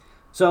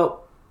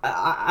So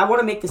I want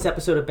to make this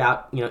episode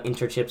about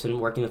internships and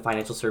working in the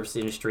financial services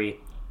industry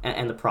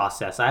and the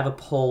process. I have a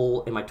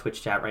poll in my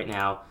Twitch chat right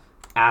now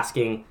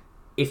asking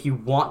if you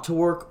want to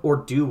work or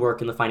do work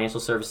in the financial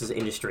services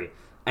industry.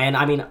 And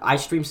I mean, I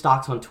stream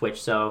stocks on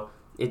Twitch, so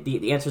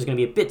the answer is going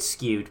to be a bit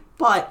skewed.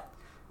 But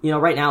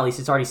right now at least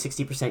it's already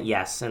 60%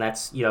 yes, and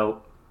that's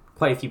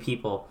quite a few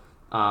people.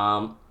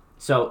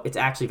 So it's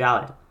actually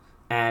valid.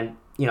 And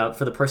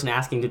for the person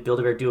asking, did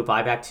Build-A-Bear do a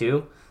buyback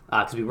too?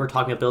 Because we were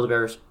talking about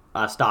Build-A-Bear's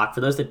stock.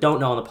 For those that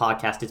don't know on the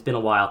podcast, it's been a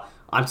while.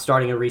 I'm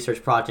starting a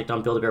research project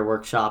on Build-A-Bear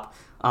Workshop.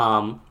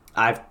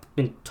 I've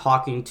been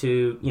talking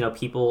to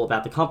people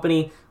about the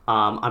company.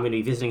 I'm going to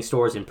be visiting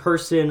stores in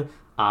person,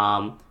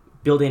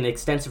 building an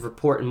extensive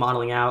report and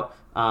modeling out.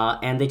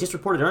 And they just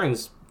reported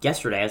earnings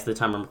yesterday, as the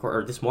time I'm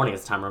or this morning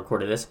as the time I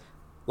recorded this.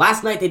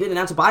 Last night they did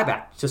announce a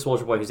buyback to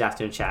Soldier Boy, who's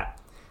asked in the chat.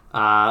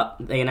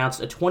 They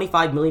announced a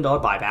 $25 million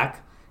buyback,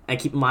 and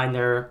keep in mind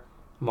their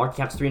market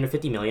cap's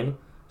 $350 million.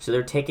 So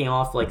they're taking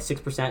off like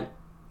 6%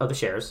 of the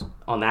shares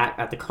on that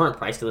at the current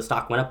price, because the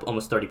stock went up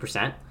almost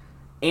 30%.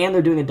 And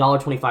they're doing a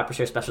 $1.25 per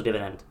share special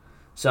dividend.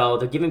 So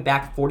they're giving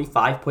back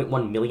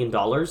 $45.1 million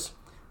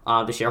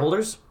to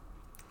shareholders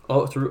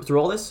through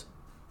all this.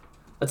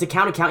 Let's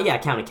account. Yeah,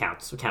 account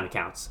accounts.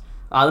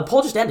 The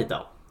poll just ended,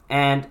 though.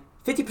 And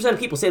 50% of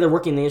people say they're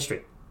working in the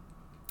industry.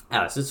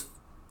 This is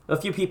a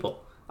few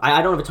people.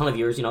 I don't have a ton of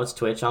viewers. It's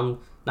Twitch. I'm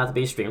not the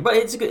biggest streamer. But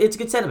it's a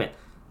good sentiment.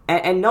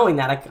 And knowing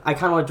that, I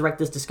kind of want to direct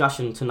this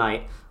discussion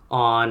tonight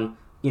on,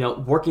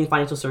 working in the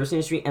financial service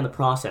industry and the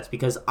process.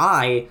 Because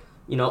I,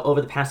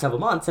 over the past several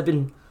months, have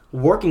been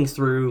working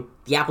through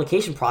the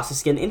application process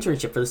to get an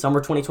internship for the summer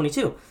of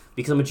 2022.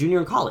 Because I'm a junior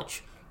in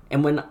college.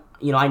 And when,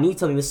 I need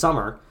something this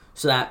summer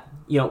so that,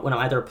 when I'm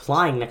either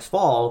applying next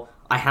fall,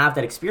 I have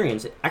that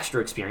experience,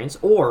 extra experience,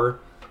 or,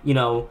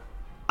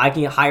 I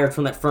can get hired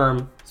from that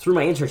firm through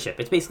my internship.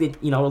 It's basically,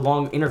 a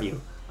long interview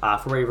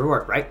for where you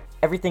work, right?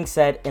 Everything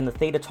said in the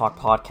Theta Talk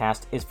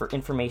podcast is for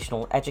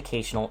informational,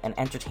 educational, and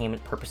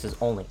entertainment purposes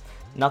only.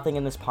 Nothing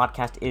in this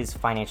podcast is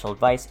financial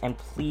advice, and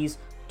please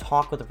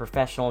talk with a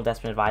professional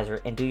investment advisor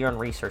and do your own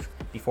research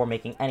before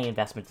making any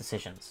investment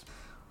decisions.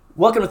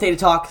 Welcome to Theta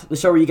Talk, the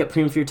show where you get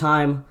premium for your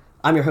time.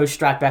 I'm your host,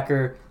 Strat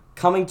Becker,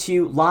 coming to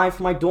you live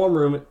from my dorm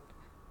room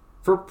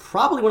for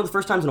probably one of the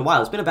first times in a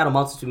while. It's been about a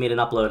month since we made an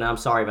upload, and I'm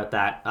sorry about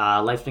that.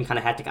 Life's been kind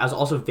of hectic. I was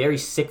also very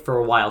sick for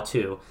a while,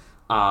 too.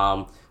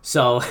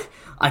 So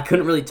I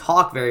couldn't really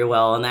talk very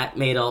well, and that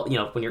made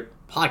when your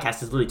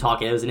podcast is really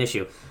talking, it was an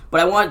issue. But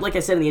I wanted, like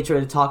I said in the intro,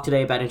 to talk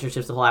today about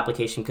internships, the whole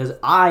application, because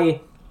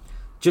I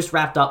just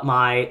wrapped up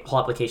my whole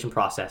application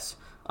process,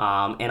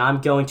 and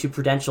I'm going to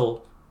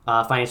Prudential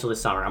Financial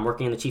this summer. I'm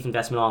working in the Chief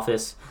Investment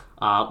Office,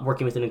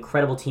 working with an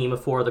incredible team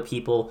of 4 other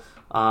people,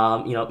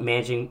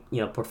 managing,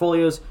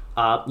 portfolios,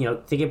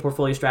 thinking of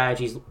portfolio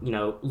strategies,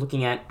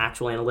 looking at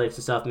actual analytics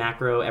and stuff,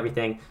 macro,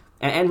 everything,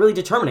 and really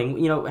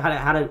determining,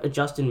 how to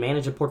adjust and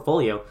manage a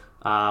portfolio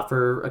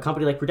for a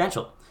company like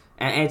Prudential.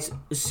 And it's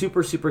a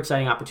super, super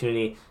exciting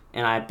opportunity,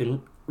 and I've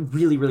been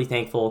really, really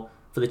thankful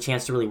for the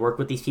chance to really work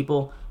with these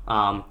people.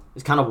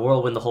 It's kind of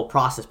whirlwind the whole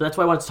process, but that's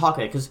why I wanted to talk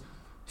about it, because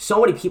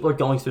so many people are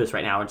going through this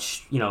right now, and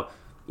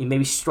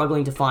maybe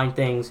struggling to find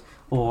things,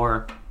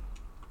 or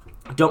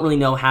don't really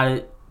know how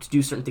to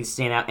do certain things to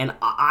stand out. And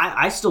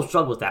I still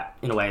struggle with that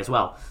in a way as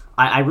well.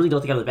 I really don't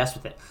think I'm the best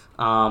with it.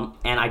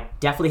 And I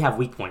definitely have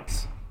weak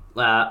points.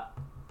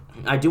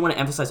 I do want to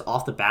emphasize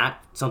off the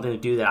bat, something to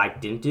do that I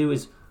didn't do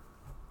is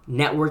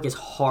network as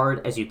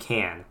hard as you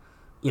can.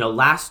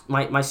 My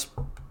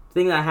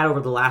thing that I had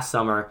over the last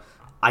summer,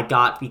 I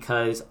got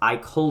because I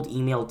cold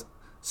emailed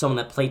someone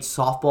that played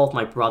softball with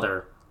my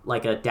brother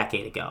like a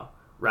decade ago,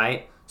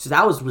 right? So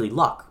that was really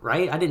luck,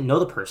 right? I didn't know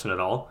the person at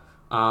all.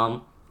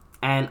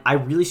 And I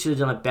really should have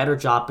done a better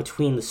job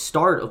between the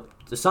start of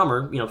the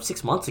summer,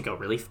 6 months ago,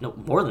 really, no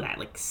more than that,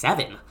 like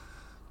 7,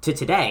 to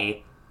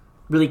today,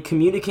 really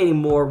communicating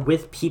more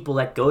with people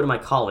that go to my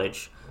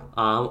college,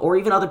 or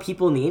even other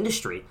people in the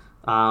industry,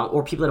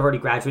 or people that have already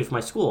graduated from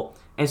my school,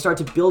 and start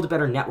to build a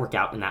better network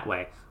out in that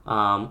way.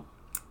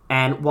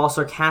 And while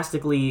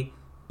sarcastically,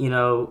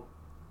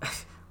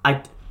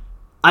 I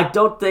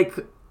don't think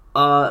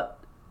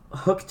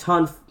hook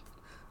ton.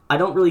 I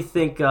don't really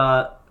think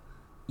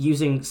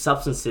using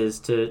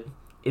substances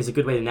is a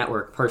good way to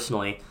network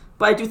personally,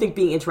 but I do think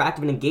being interactive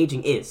and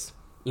engaging is,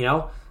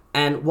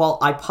 And while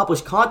I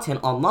publish content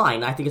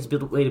online, I think it's a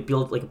good way to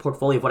build like a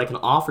portfolio of what I can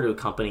offer to a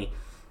company.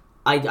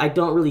 I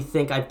don't really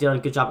think I've done a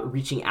good job at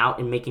reaching out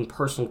and making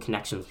personal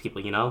connections with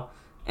people,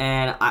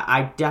 And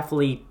I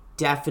definitely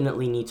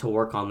need to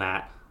work on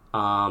that,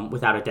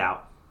 without a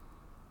doubt.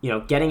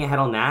 Getting ahead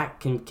on that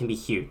can be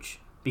huge.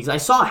 Because I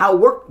saw how it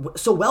worked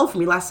so well for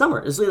me last summer.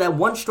 It's like that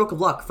one stroke of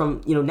luck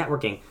from,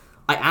 networking.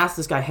 I asked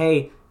this guy,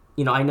 hey,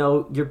 I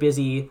know you're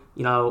busy,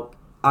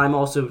 I'm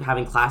also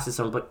having classes this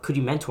summer, but could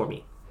you mentor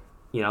me?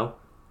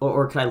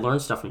 Or could I learn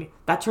stuff from you?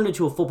 That turned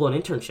into a full-blown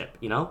internship,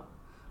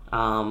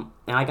 And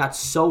I got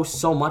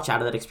so much out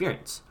of that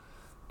experience.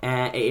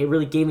 And it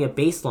really gave me a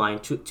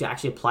baseline to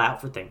actually apply out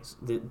for things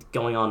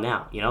going on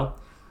now,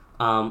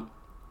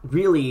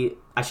 really,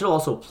 I should have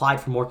also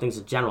applied for more things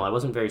in general. I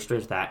wasn't very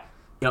strict with that.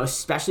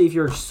 Especially if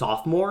you're a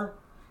sophomore,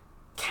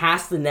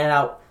 cast the net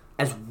out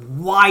as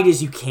wide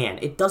as you can.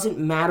 It doesn't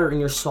matter in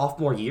your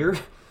sophomore year,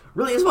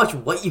 really as much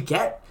what you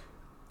get.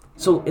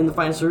 So in the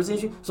financial services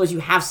industry, so as you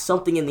have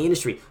something in the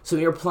industry. So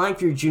when you're applying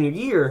for your junior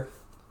year,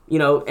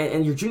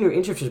 and your junior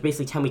internship is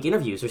basically 10-week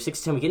interviews or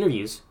 6 to 10-week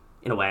interviews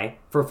in a way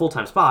for a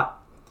full-time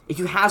spot. If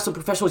you have some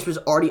professional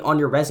experience already on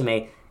your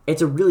resume,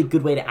 it's a really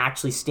good way to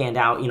actually stand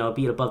out,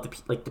 be it above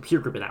the peer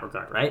group in that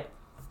regard, right?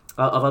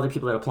 Of other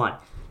people that apply.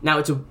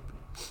 Now,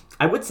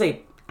 I would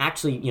say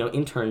actually,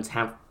 interns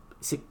have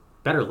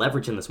better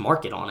leverage in this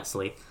market,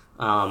 honestly,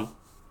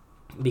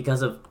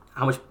 because of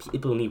how much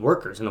people need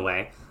workers in a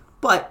way.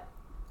 But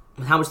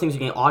with how much things are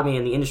getting automated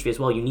in the industry as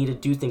well, you need to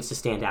do things to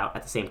stand out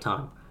at the same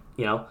time.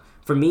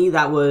 For me,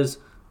 that was,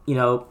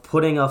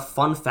 putting a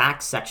fun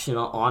facts section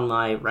on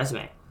my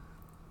resume.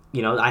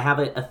 I have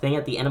a thing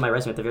at the end of my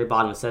resume at the very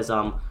bottom that says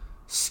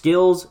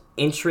skills,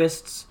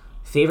 interests,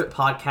 favorite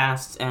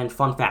podcasts, and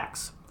fun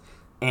facts.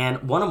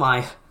 And one of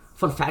my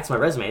fun facts on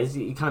my resume is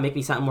you kind of make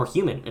me sound more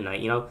human in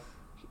that,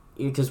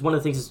 because one of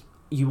the things is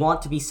you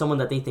want to be someone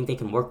that they think they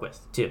can work with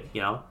too,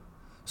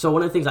 So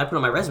one of the things I put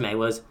on my resume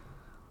was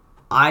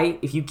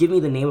if you give me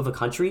the name of a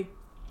country,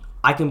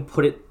 I can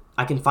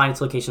find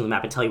its location on the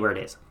map and tell you where it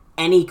is.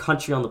 Any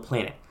country on the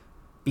planet.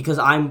 Because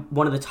I'm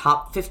one of the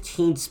top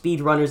 15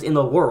 speedrunners in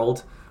the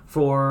world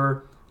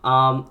for,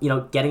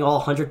 getting all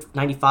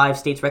 195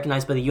 states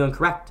recognized by the UN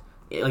correct.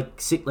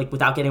 Like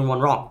without getting one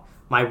wrong.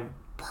 My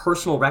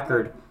personal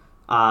record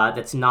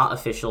that's not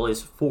official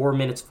is 4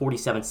 minutes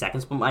 47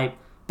 seconds, but my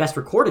best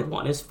recorded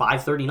one is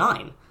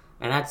 5:39,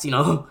 and that's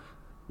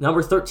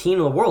number 13 in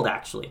the world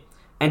actually.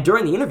 And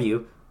during the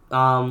interview,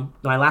 my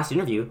last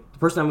interview, the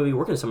person I'm going to be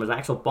working with, my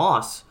actual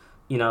boss,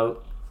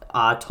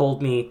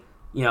 told me,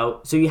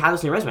 so you have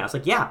this in your resume. I was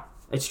like, yeah,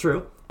 it's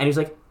true. And he was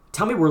like,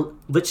 tell me where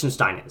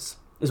Liechtenstein is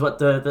what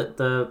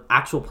the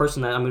actual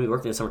person that I'm going to be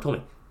working this summer told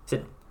me. He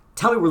said,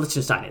 tell me where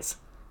Liechtenstein is.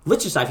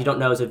 Liechtenstein, if you don't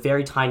know, is a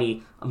very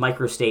tiny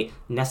microstate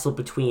nestled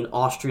between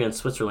Austria and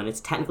Switzerland.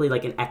 It's technically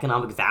like an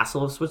economic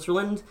vassal of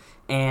Switzerland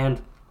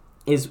and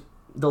is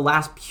the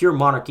last pure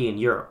monarchy in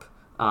Europe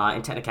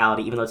in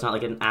technicality, even though it's not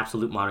like an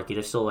absolute monarchy.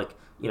 There's still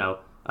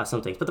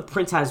some things. But the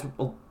prince has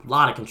a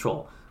lot of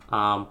control.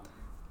 And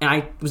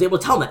I was able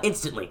to tell him that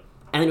instantly.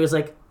 And then he was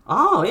like,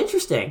 oh,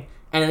 interesting.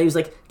 And then he was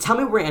like, tell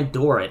me where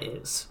Andorra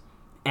is.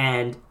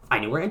 And I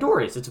knew where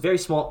Andorra is. It's a very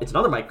small, it's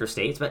another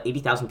microstate. It's about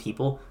 80,000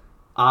 people.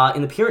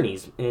 In the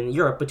Pyrenees, in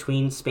Europe,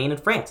 between Spain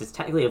and France. It's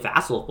technically a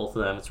vassal of both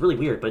of them. It's really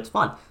weird, but it's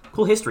fun.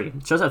 Cool history.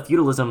 It shows how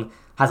feudalism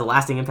has a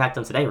lasting impact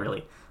on today,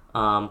 really.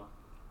 And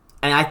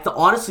I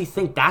honestly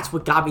think that's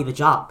what got me the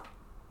job.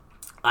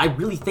 I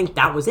really think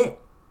that was it.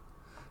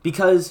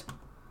 Because,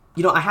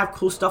 I have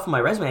cool stuff on my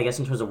resume, I guess,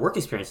 in terms of work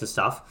experience and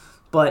stuff,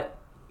 but,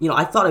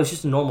 I thought I was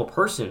just a normal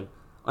person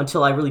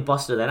until I really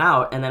busted that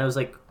out, and then I was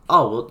like,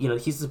 oh, well,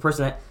 he's the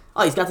person that,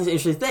 oh, he's got this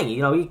interesting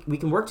thing. We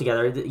can work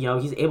together.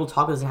 He's able to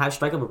talk with us and have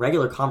strike up a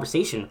regular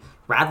conversation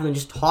rather than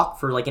just talk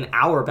for like an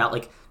hour about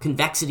like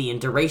convexity and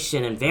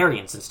duration and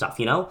variance and stuff.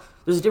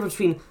 There's a difference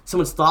between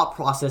someone's thought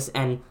process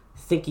and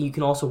thinking you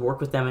can also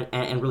work with them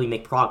and really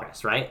make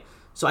progress, right?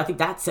 So I think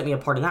that set me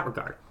apart in that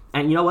regard.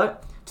 And you know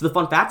what? To the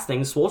fun facts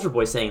thing, Soldier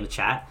Boy saying in the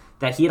chat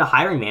that he had a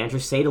hiring manager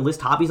say to list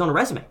hobbies on a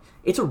resume.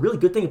 It's a really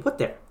good thing to put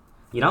there.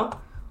 The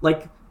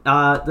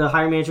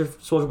hiring manager,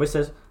 Soldier Boy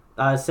says.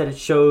 Said it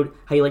showed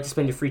how you like to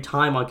spend your free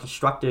time on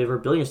constructive or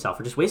building yourself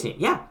or just wasting it.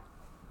 Yeah,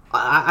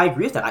 I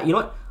agree with that. You know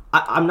what?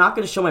 I'm not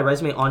going to show my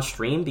resume on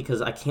stream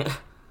because I can't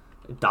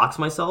dox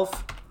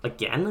myself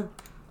again.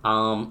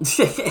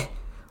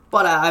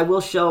 But I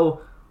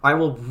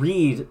will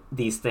read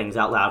these things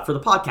out loud for the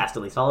podcast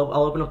at least. I'll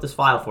open up this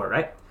file for it,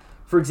 right?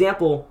 For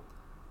example,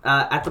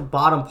 at the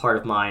bottom part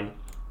of mine,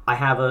 I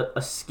have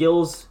a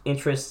skills,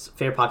 interests,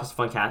 favorite podcast,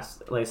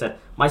 funcast. Like I said,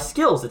 my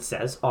skills, it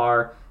says,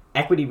 are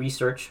equity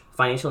research,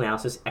 financial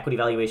analysis, equity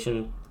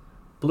valuation,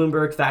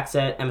 Bloomberg,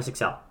 FactSet, MS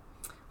Excel.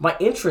 My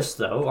interests,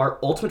 though, are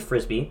Ultimate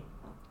Frisbee,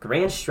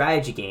 Grand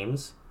Strategy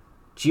Games,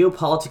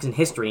 geopolitics and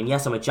history, and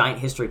yes, I'm a giant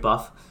history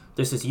buff.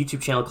 There's this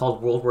YouTube channel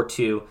called World War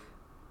II.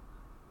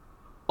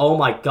 Oh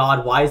my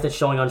god, why is that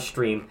showing on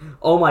stream?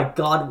 Oh my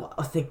god,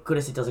 oh, thank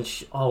goodness it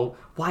doesn't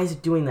why is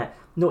it doing that?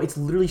 No, it's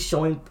literally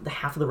showing the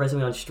half of the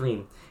resume on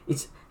stream.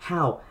 It's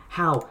how?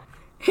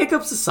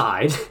 Hiccups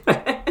aside...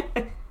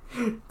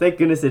 Thank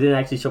goodness it didn't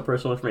actually show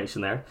personal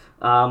information there.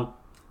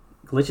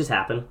 Glitches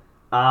happen.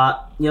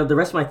 The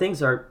rest of my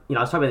things are, I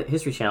was talking about the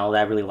History Channel that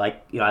I really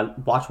like. I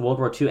watch World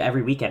War II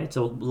every weekend. It's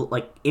a,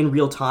 in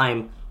real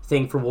time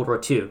thing for World War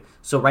II.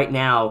 So right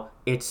now,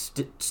 it's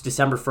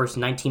December 1st,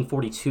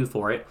 1942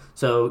 for it.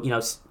 So,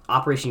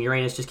 Operation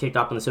Uranus just kicked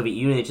off in the Soviet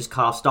Union. It just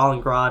cut off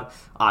Stalingrad.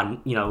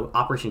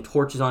 Operation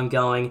Torch is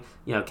ongoing,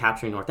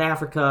 capturing North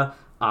Africa.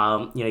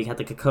 You have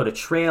the Kokoda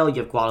Trail.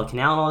 You have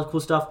Guadalcanal and all that cool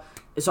stuff.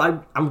 So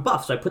I'm a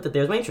buff, so I put that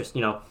there as my interest.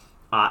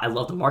 I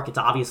love the markets,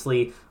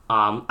 obviously.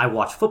 I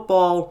watch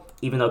football,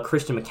 even though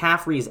Christian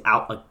McCaffrey is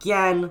out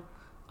again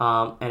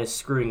and is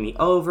screwing me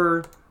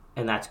over,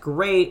 and that's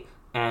great.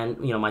 and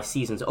my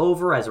season's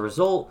over as a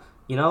result.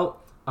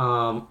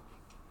 But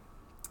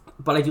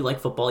I do like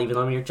football, even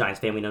though I'm a Giants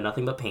fan. We know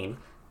nothing but pain.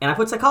 And I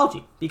put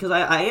psychology because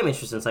I am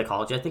interested in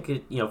psychology. I think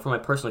from my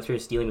personal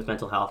experience dealing with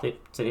mental health,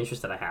 it's an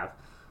interest that I have.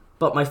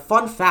 But my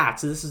fun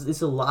facts, this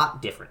is a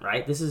lot different,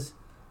 right? This is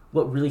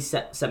what really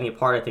set me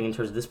apart, I think, in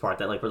terms of this part.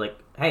 That we're like,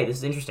 hey, this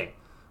is interesting.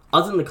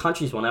 Other than the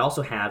countries one, I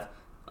also have.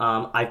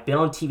 I've been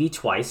on TV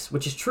twice,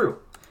 which is true.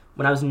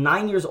 When I was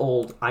 9 years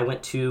old, I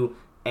went to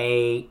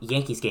a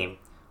Yankees game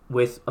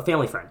with a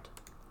family friend.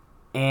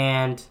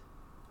 And,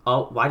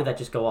 why did that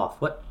just go off?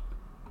 What?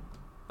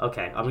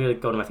 Okay, I'm going to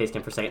go to my face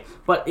cam for a second.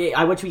 But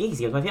I went to a Yankees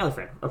game with my family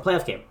friend, a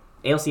playoff game,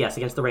 ALCS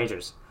against the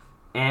Rangers.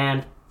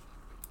 And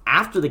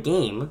after the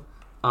game,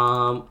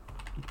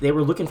 they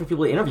were looking for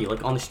people to interview,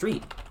 on the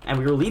street. And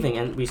we were leaving,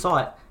 and we saw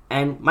it.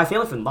 And my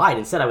family friend lied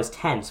and said I was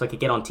 10 so I could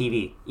get on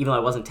TV, even though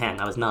I wasn't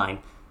 10, I was 9.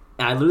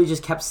 And I literally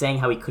just kept saying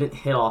how he couldn't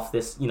hit off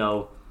this,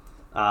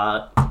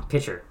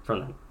 pitcher from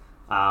them.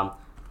 And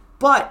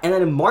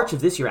then in March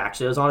of this year,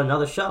 actually, I was on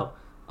another show.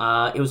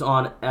 It was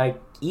on a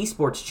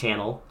esports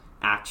channel,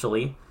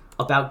 actually,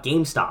 about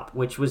GameStop,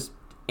 which was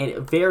a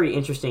very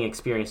interesting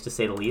experience, to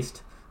say the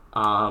least,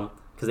 because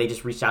they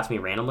just reached out to me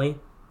randomly,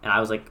 and I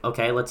was like,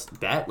 okay, let's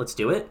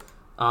do it.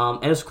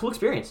 And it was a cool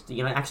experience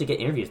to, actually get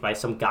interviews by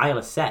some guy on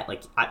a set.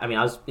 I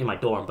was in my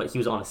dorm, but he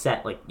was on a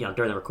set,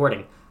 during the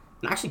recording,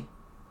 and actually,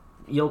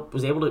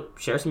 was able to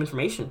share some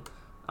information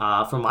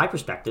from my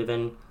perspective,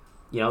 and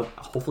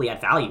hopefully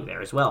add value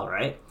there as well,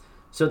 right?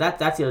 So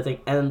that's the other thing.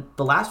 And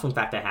the last fun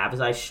fact I have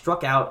is I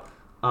struck out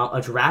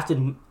a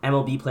drafted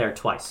MLB player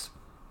twice,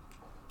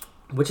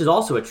 which is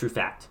also a true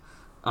fact.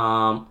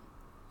 And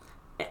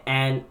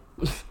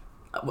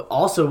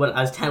also, when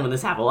I was 10 when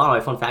this happened, a lot of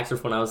my fun facts are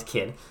from when I was a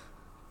kid.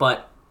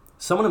 But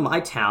someone in my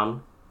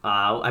town,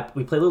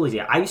 we play Little League.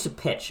 I used to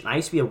pitch, and I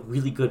used to be a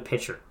really good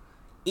pitcher.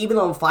 Even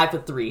though I'm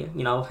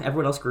 5'3",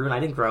 everyone else grew and I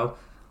didn't grow.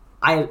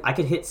 I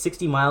could hit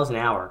 60 miles an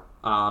hour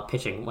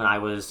pitching when I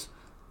was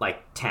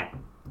 10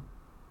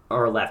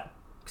 or 11,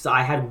 because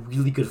I had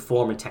really good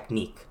form and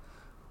technique.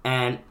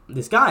 And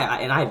this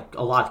guy, I had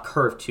a lot of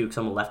curve too, because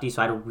I'm a lefty,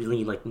 so I had a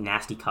really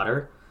nasty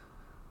cutter.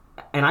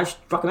 And I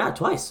struck him out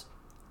twice.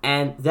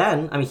 And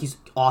then, he's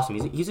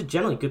awesome. He's a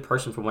generally good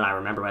person from what I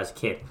remember as a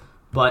kid.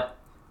 But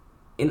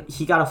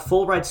he got a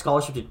full ride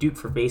scholarship to Duke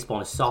for baseball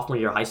in his sophomore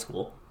year of high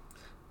school.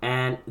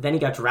 And then he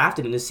got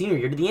drafted in his senior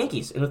year to the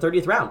Yankees in the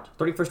 31st round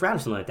or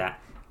something like that.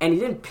 And he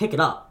didn't pick it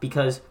up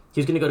because he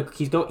was going to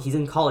go he's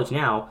in college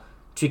now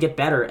to get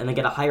better and then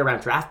get a higher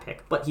round draft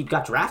pick. But he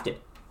got drafted.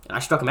 And I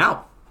struck him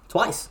out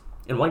twice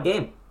in one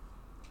game.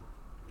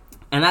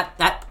 And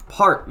that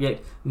part,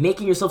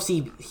 making yourself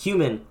seem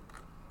human,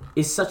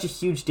 is such a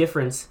huge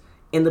difference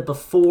in the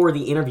before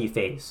the interview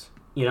phase,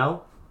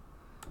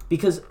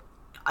 Because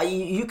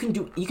you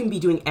can be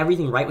doing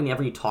everything right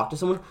whenever you talk to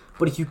someone,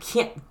 but if you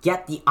can't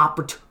get the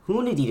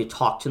opportunity to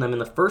talk to them in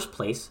the first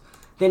place,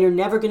 then you're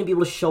never going to be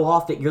able to show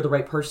off that you're the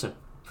right person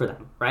for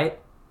them, right?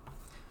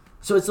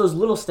 So it's those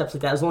little steps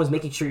like that, as long as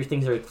making sure your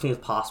things are as clean as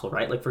possible,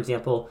 right? For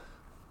example,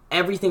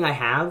 everything I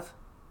have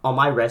on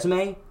my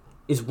resume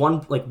is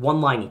one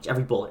line each,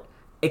 every bullet,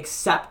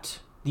 except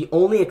the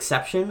only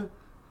exception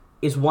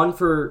is one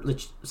for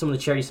some of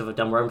the charity stuff I've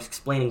done where I'm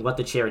explaining what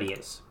the charity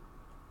is.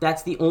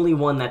 That's the only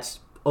one that's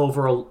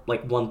over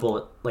one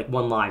bullet,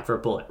 one line for a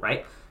bullet,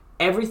 right?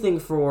 Everything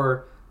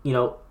for,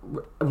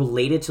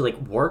 related to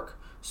work,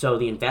 so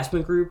the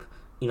investment group,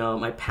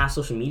 my past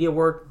social media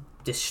work,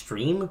 this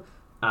stream,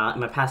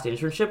 my past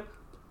internship,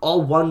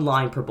 all one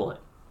line per bullet.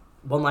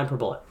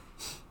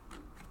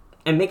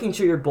 And making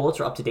sure your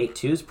bullets are up to date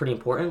too is pretty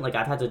important.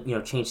 I've had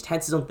to, change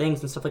tenses on things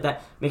and stuff like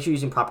that. Make sure you're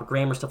using proper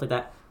grammar, stuff like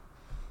that.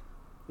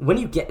 When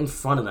you get in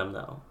front of them,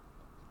 though,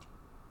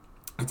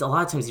 it's a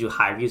lot of times you do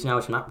high reviews now,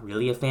 which I'm not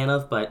really a fan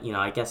of, but,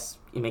 I guess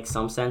it makes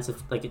some sense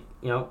if,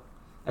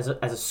 as a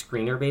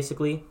screener,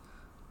 basically.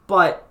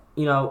 But,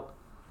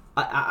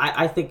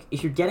 I think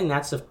if you're getting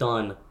that stuff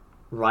done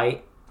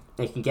right,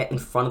 and you can get in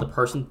front of the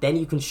person, then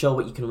you can show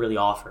what you can really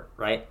offer,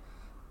 right?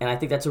 And I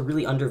think that's a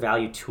really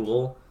undervalued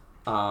tool,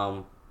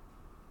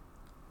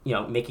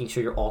 making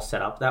sure you're all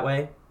set up that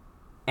way.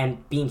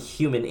 And being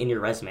human in your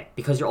resume,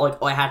 because you're all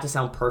I have to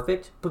sound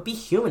perfect, but be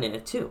human in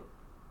it too.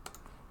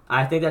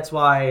 I think that's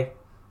why,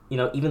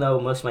 even though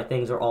most of my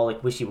things are all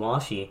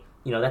wishy-washy,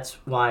 that's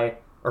why,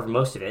 or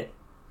most of it,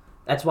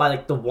 that's why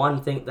the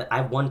one thing that I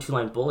have 1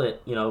 2-line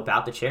bullet,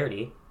 about the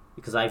charity,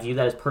 because I view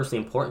that as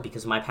personally important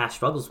because of my past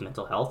struggles with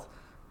mental health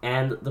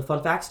and the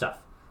fun fact stuff,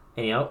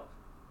 and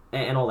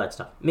and all that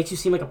stuff. It makes you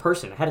seem like a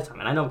person ahead of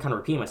time. And I know I'm kind of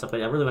repeating myself,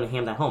 but I really want to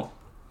hammer that home.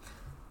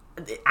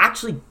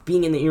 Actually,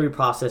 being in the interview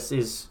process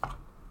is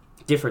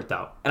different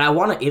though, and I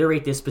want to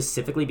iterate this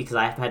specifically because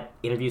I've had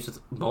interviews with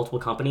multiple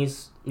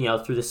companies,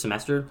 through this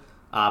semester,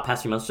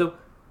 past 3 months or so.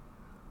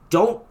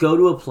 Don't go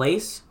to a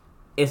place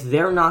if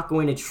they're not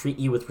going to treat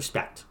you with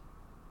respect.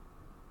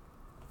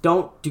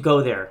 Don't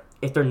go there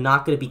if they're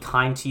not going to be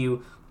kind to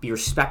you, be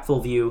respectful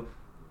of you,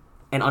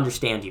 and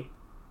understand you.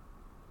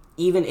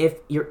 Even if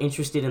you're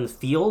interested in the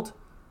field,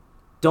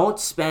 don't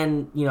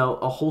spend,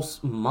 a whole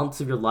months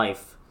of your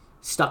life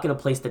stuck in a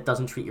place that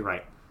doesn't treat you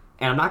right.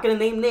 And I'm not going to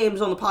name names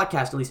on the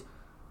podcast, at least,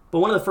 but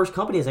one of the first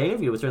companies I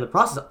interviewed with during the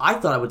process, I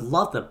thought I would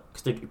love them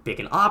because they're big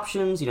in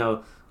options,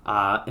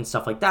 and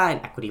stuff like that,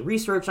 and equity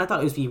research, and I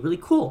thought it would be really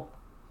cool.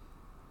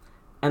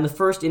 And the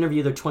first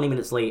interview, they're 20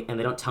 minutes late, and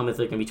they don't tell me if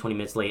they're going to be 20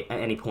 minutes late at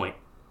any point.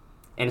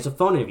 And it's a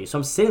phone interview, so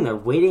I'm sitting there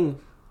waiting,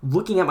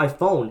 looking at my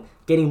phone,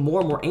 getting more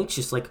and more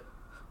anxious, like,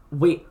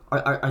 wait,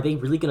 are they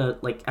really going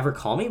to, ever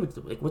call me?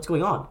 Like, what's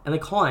going on? And they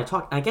call, and I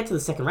talk, and I get to the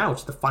second round, which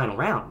is the final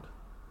round.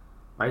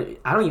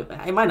 Right?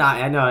 I might not,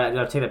 I know,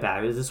 I'll take that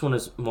back. This one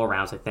is more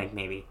rounds, I think,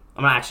 maybe.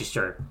 I'm not actually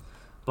sure.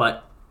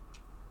 But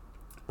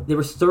they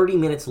were 30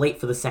 minutes late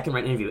for the second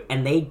round interview,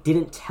 and they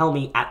didn't tell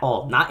me at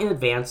all, not in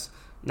advance,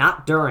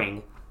 not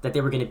during, that they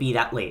were going to be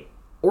that late.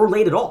 Or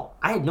late at all.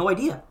 I had no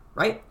idea,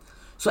 right?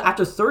 So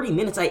after 30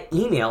 minutes, I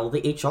email the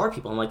HR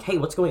people. I'm like, hey,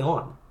 what's going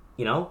on?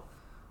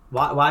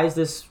 Why is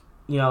this,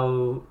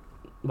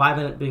 why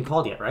haven't I been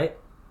called yet, right?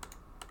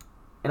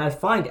 And I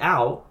find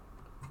out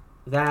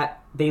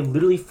that they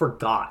literally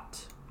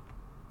forgot.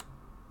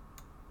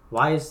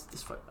 Why is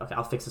this? Okay,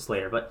 I'll fix this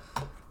later. But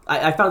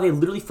I found they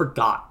literally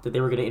forgot that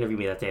they were going to interview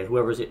me that day.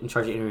 Whoever was in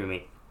charge of interviewing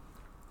me.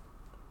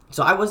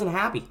 So I wasn't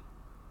happy.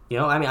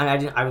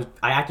 I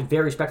acted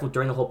very respectful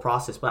during the whole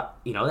process, but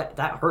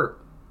that hurt.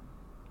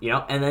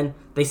 And then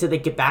they said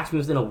they'd get back to me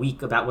within a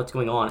week about what's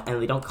going on,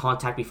 and they don't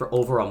contact me for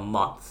over a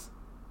month.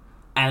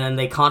 And then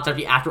they contact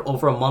me after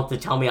over a month to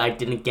tell me I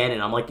didn't get it.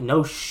 And I'm like,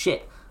 no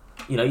shit.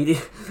 You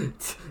did,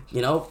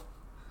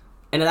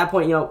 And at that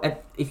point,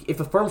 if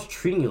a firm's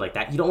treating you like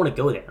that, you don't want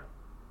to go there.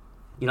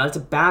 It's a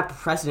bad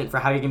precedent for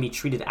how you're going to be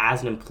treated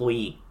as an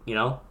employee,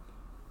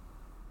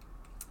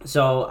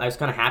 So I was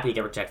kind of happy to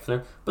get rejected from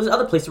there. But there's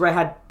other places where I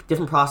had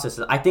different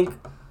processes. I think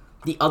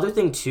the other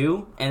thing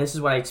too, and this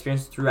is what I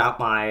experienced throughout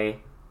my,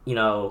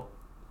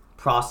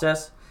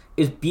 process,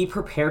 is be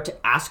prepared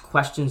to ask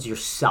questions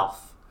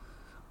yourself.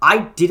 I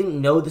didn't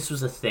know this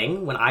was a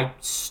thing when I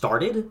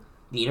started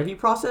the interview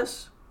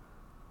process,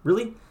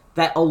 really,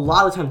 that a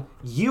lot of the time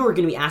you are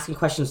going to be asking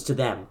questions to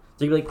them.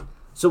 So you're like,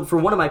 so for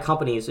one of my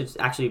companies, it's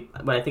actually,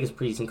 but I think it's a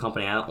pretty decent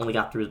company. I only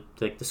got through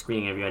the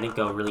screening interview. I didn't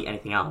go really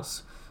anything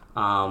else.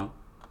 The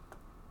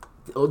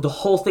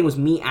whole thing was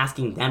me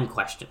asking them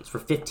questions for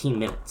 15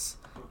 minutes.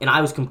 And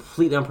I was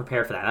completely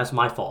unprepared for that. That's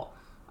my fault.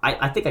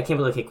 I think I came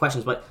with okay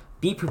questions, but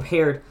be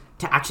prepared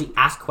to actually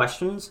ask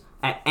questions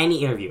at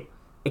any interview.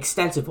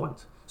 Extensive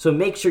ones. So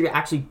make sure you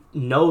actually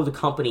know the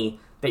company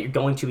that you're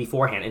going to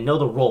beforehand and know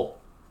the role,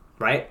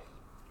 right?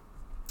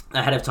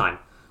 Ahead of time.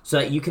 So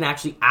that you can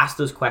actually ask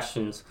those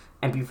questions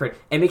and be prepared.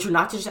 And make sure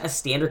not to just ask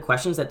standard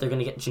questions that they're going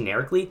to get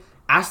generically.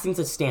 Ask things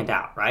that stand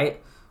out,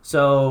 right?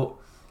 So,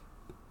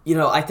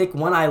 I think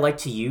one I like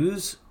to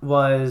use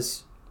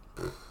was,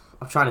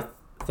 I'm trying to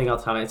think all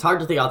the time. It's hard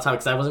to think all the time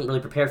because I wasn't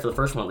really prepared for the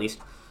first one at least.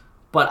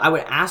 But I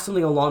would ask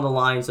something along the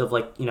lines of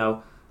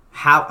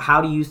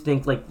how do you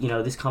think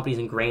this company's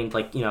ingrained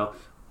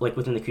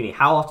within the community?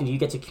 How often do you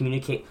get to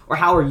communicate, or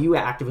how are you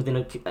active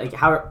within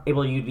how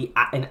able are you to be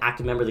an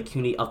active member of the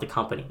community of the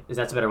company?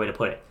 That's a better way to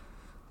put it.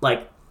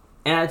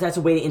 And that's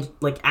a way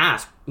to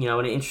ask, in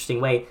an interesting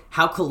way,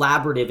 how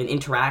collaborative and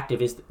interactive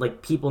is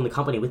people in the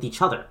company with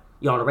each other,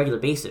 on a regular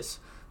basis.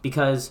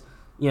 Because,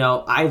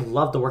 I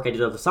love the work I did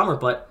over the summer,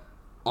 but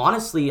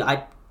honestly,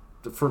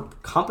 for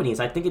companies,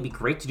 I think it'd be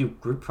great to do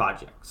group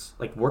projects,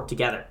 work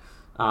together.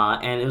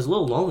 And it was a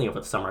little lonely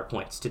over the summer at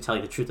points, to tell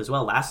you the truth as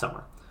well, last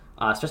summer.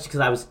 Especially because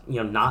I was,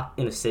 not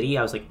in the city.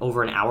 I was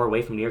over an hour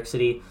away from New York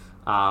City.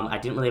 I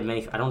didn't really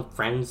have I don't have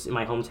friends in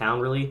my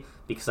hometown really,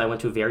 because I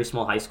went to a very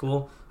small high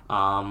school,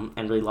 and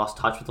really lost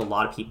touch with a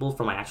lot of people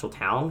from my actual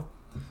town.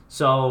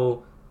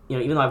 So,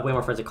 even though I have way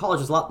more friends at college,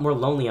 I was a lot more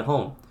lonely at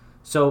home.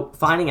 So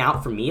finding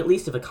out, for me at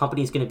least, if a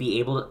company is going to be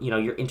able to,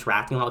 you're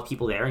interacting with a lot of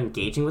people there,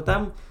 engaging with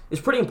them,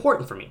 is pretty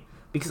important for me.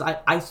 Because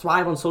I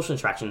thrive on social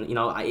interaction.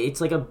 It's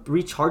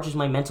recharges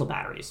my mental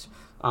batteries.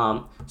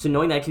 So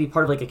knowing that I can be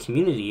part of a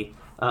community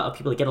of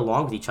people that get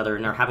along with each other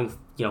and are having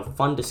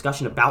fun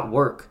discussion about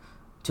work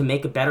to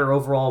make a better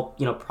overall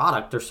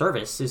product or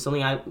service is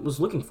something I was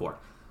looking for.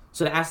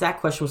 So to ask that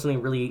question was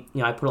something really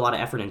I put a lot of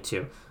effort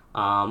into.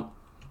 And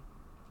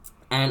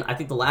I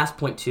think the last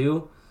point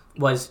too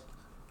was,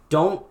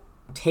 don't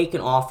take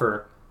an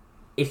offer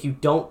if you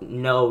don't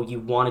know you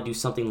want to do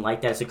something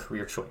like that as a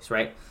career choice,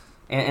 right?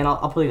 And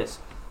I'll tell you this.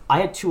 I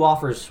had 2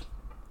 offers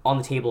on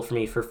the table for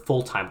me for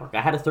full-time work.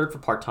 I had a third for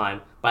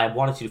part-time, but I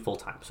wanted to do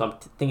full-time. So I'm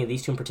thinking of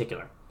these 2 in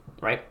particular,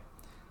 right?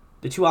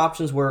 The 2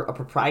 options were a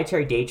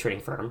proprietary day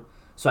trading firm.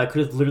 So I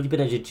could have literally been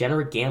a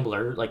degenerate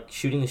gambler,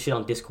 shooting the shit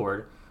on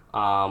Discord,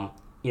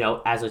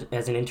 as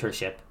an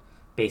internship,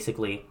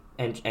 basically,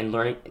 and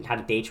learning how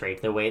to day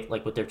trade their way,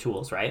 with their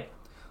tools, right?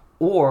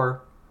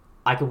 Or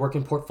I could work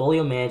in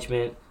portfolio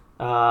management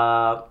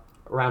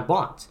around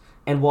bonds.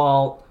 And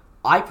while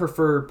I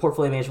prefer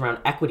portfolio management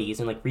around equities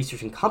and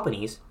researching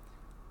companies,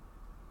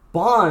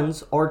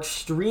 bonds are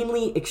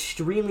extremely,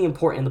 extremely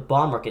important in the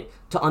bond market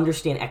to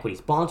understand equities.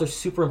 Bonds are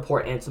super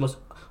important, and it's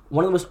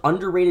one of the most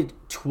underrated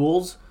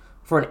tools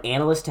for an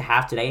analyst to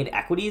have today in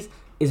equities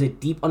is a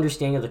deep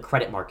understanding of the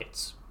credit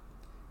markets.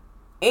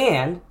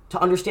 And to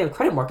understand the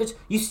credit markets,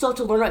 you still have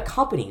to learn about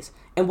companies.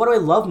 And what do I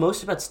love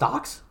most about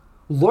stocks?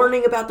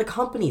 Learning about the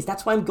companies.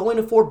 That's why I'm going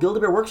to 4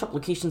 Build-A-Bear workshop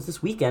locations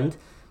this weekend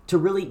to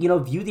really,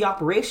 view the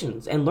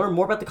operations and learn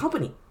more about the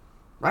company,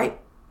 right?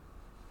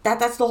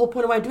 That's the whole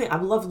point of why I'm doing it. I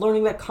love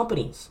learning about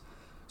companies.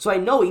 So I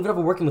know even if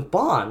I'm working with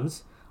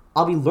bonds,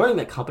 I'll be learning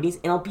about companies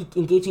and I'll be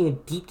engaging in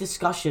deep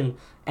discussion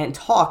and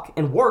talk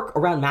and work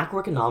around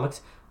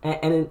macroeconomics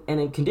and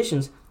in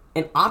conditions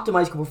and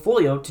optimize your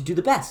portfolio to do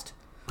the best.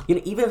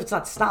 Even if it's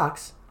not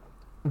stocks,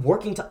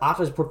 working to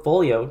optimize a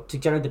portfolio to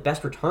generate the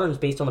best returns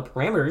based on the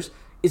parameters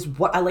is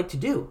what I like to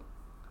do,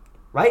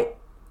 right?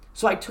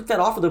 So I took that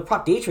off of the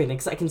prop day trading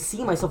because I can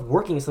see myself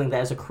working in something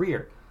that as a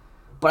career.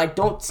 But I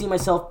don't see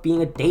myself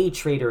being a day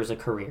trader as a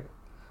career.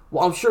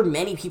 Well, I'm sure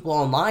many people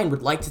online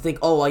would like to think,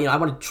 oh, I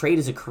want to trade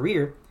as a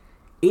career.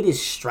 It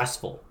is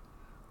stressful.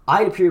 I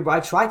had a period where I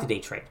tried to day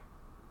trade,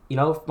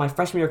 my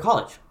freshman year of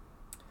college.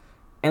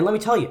 And let me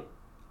tell you,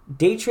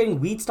 day trading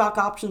weed stock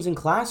options in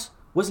class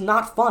was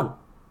not fun.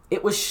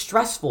 It was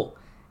stressful.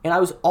 And I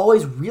was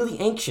always really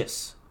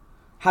anxious,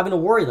 having to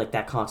worry like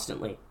that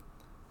constantly.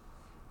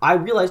 I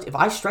realized if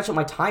I stretch out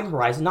my time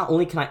horizon, not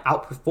only can I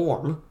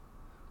outperform,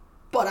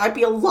 but I'd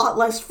be a lot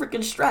less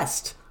freaking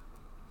stressed.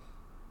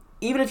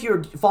 Even if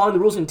you're following the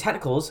rules and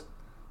technicals,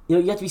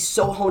 you have to be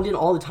so honed in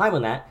all the time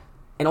on that,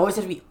 and always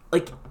have to be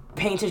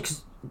paying attention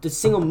because the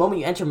single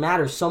moment you enter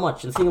matters so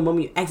much, and the single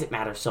moment you exit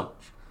matters so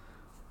much.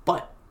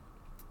 But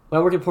when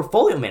I work in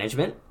portfolio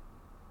management,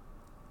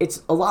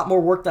 it's a lot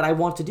more work that I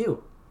want to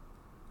do.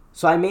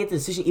 So I made the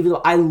decision, even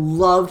though I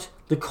loved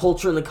the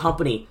culture and the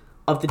company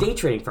of the day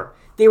trading firm.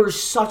 They were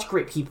such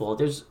great people.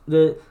 There's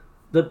the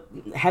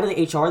head of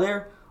the HR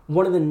there,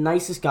 one of the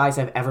nicest guys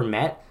I've ever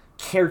met,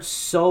 cared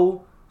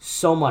so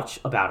much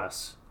about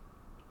us.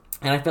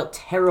 And I felt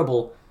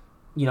terrible,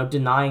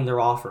 denying their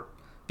offer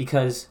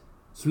because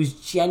he was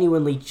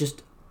genuinely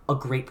just a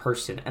great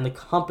person. And the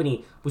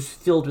company was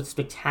filled with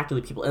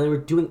spectacular people. And they were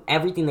doing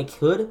everything they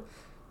could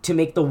to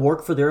make the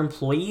work for their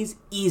employees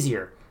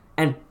easier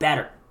and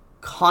better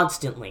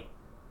constantly.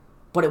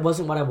 But it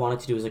wasn't what I wanted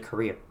to do as a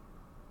career.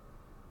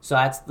 So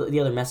that's the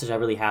other message I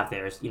really have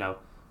there is,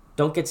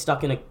 don't get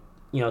stuck in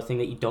a thing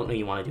that you don't know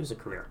you want to do as a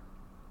career.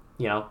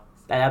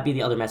 That'd be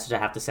the other message I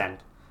have to send.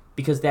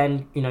 Because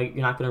then, you're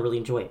not going to really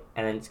enjoy it.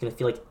 And then it's going to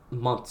feel like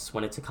months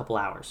when it's a couple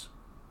hours.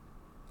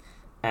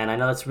 And I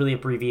know that's really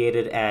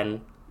abbreviated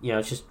and,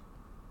 it's just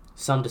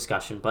some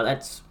discussion. But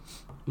that's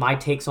my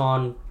takes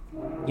on,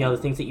 the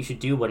things that you should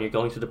do when you're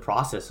going through the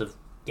process of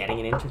getting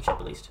an internship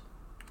at least.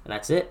 And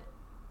that's it.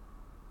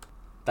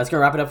 That's going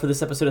to wrap it up for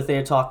this episode of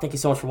Thayer Talk. Thank you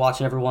so much for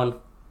watching, everyone.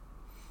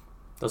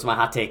 Those are my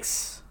hot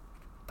takes.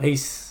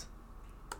 Peace.